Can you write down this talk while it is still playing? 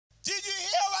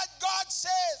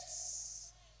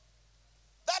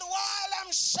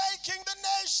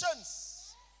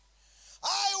nations.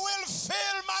 I will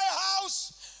fill my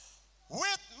house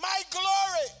with my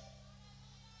glory.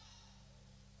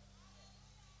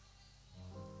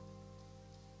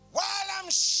 While I'm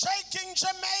shaking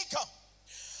Jamaica,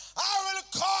 I will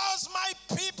cause my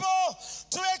people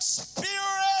to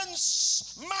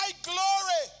experience my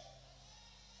glory.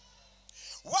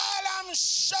 While I'm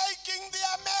shaking the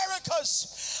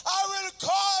Americas, I will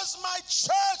cause my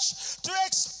church to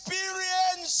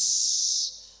experience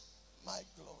my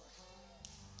glory.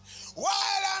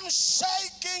 While I'm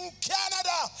shaking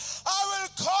Canada, I will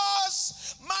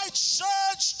cause my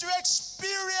church to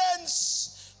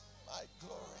experience my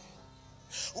glory.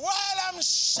 While I'm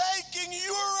shaking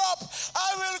Europe,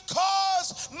 I will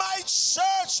cause my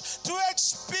church to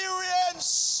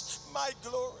experience my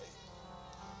glory.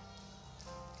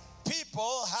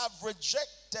 People have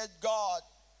rejected God.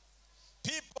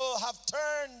 People have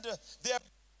turned their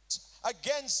backs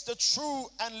against the true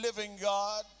and living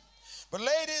God. But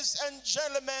ladies and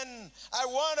gentlemen, I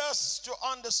want us to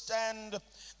understand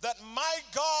that my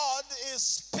God is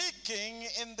speaking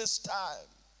in this time.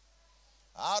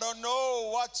 I don't know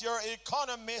what your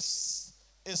economist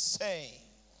is saying.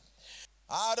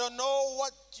 I don't know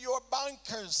what your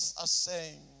bankers are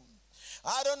saying.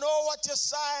 I don't know what your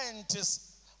scientists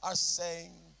are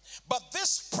saying. But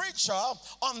this preacher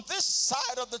on this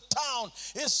side of the town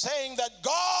is saying that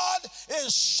God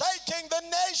is shaking the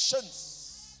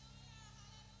nations.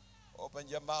 Open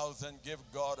your mouth and give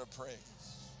God a praise.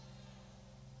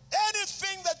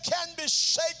 Anything that can be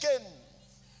shaken,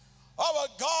 our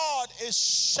God is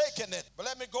shaking it. But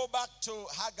let me go back to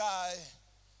Haggai.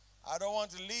 I don't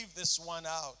want to leave this one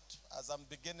out as I'm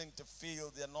beginning to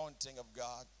feel the anointing of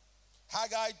God.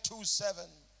 Haggai 2:7.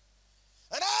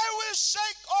 And I will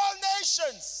shake all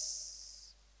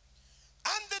nations,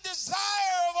 and the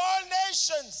desire of all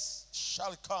nations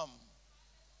shall come.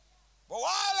 But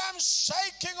while I'm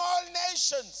shaking all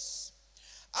nations,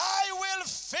 I will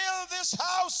fill this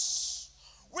house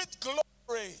with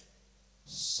glory,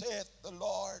 saith the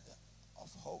Lord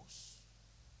of hosts.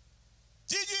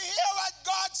 Did you hear what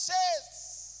God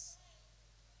says?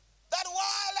 That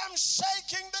while I'm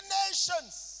shaking the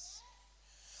nations,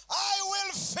 I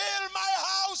will fill my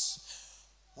house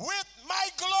with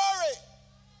my glory.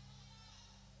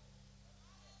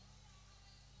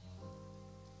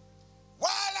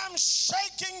 While I'm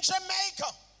shaking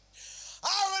Jamaica,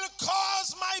 I will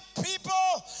cause my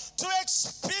people to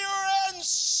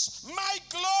experience my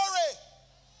glory.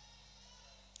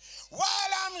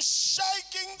 While I'm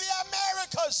shaking the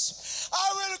Americas,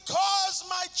 I will cause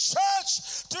my church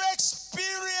to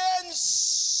experience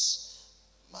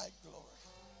my glory.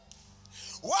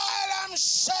 While I'm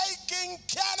shaking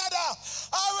Canada,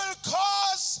 I will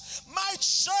cause my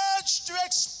church to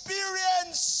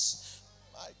experience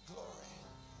my glory.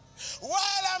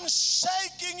 While I'm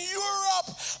shaking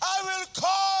Europe, I will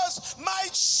cause my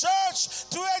church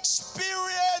to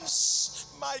experience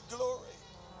my glory.